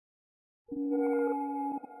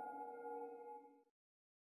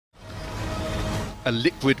A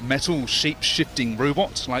liquid metal shape-shifting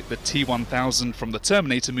robot like the T-1000 from the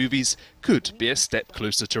Terminator movies could be a step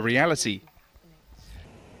closer to reality.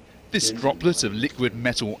 This droplet of liquid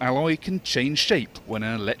metal alloy can change shape when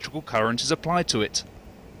an electrical current is applied to it.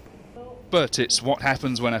 But it's what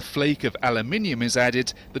happens when a flake of aluminium is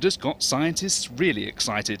added that has got scientists really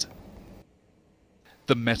excited.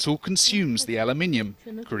 The metal consumes the aluminium,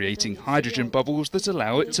 creating hydrogen bubbles that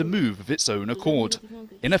allow it to move of its own accord,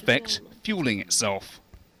 in effect fueling itself.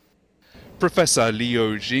 Professor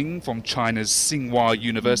Liu Jing from China's Tsinghua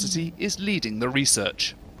University is leading the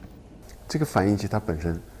research.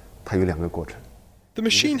 The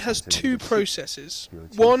machine has two processes.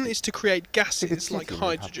 One is to create gases like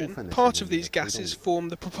hydrogen. Part of these gases form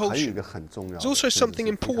the propulsion. There's also something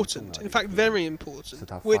important, in fact very important,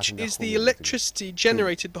 which is the electricity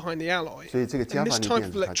generated behind the alloy. And this type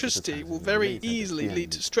of electricity will very easily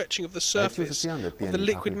lead to stretching of the surface of the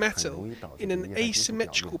liquid metal in an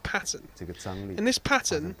asymmetrical pattern. And this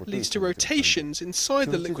pattern leads to rotations inside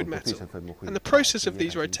the liquid metal, and the process of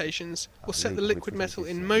these rotations will set the liquid metal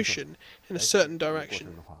in motion in a certain direction.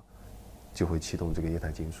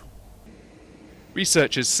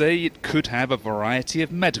 Researchers say it could have a variety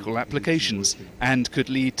of medical applications and could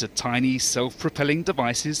lead to tiny self-propelling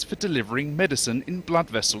devices for delivering medicine in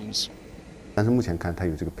blood vessels.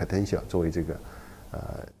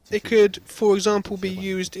 It could, for example, be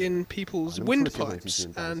used in people's windpipes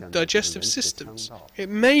and digestive systems. It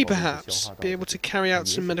may perhaps be able to carry out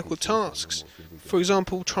some medical tasks, for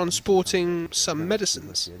example, transporting some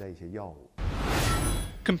medicines.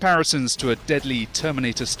 Comparisons to a deadly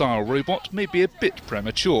Terminator-style robot may be a bit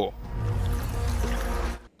premature.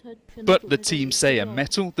 But the team say a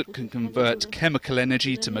metal that can convert chemical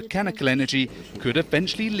energy to mechanical energy could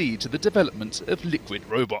eventually lead to the development of liquid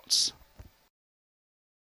robots.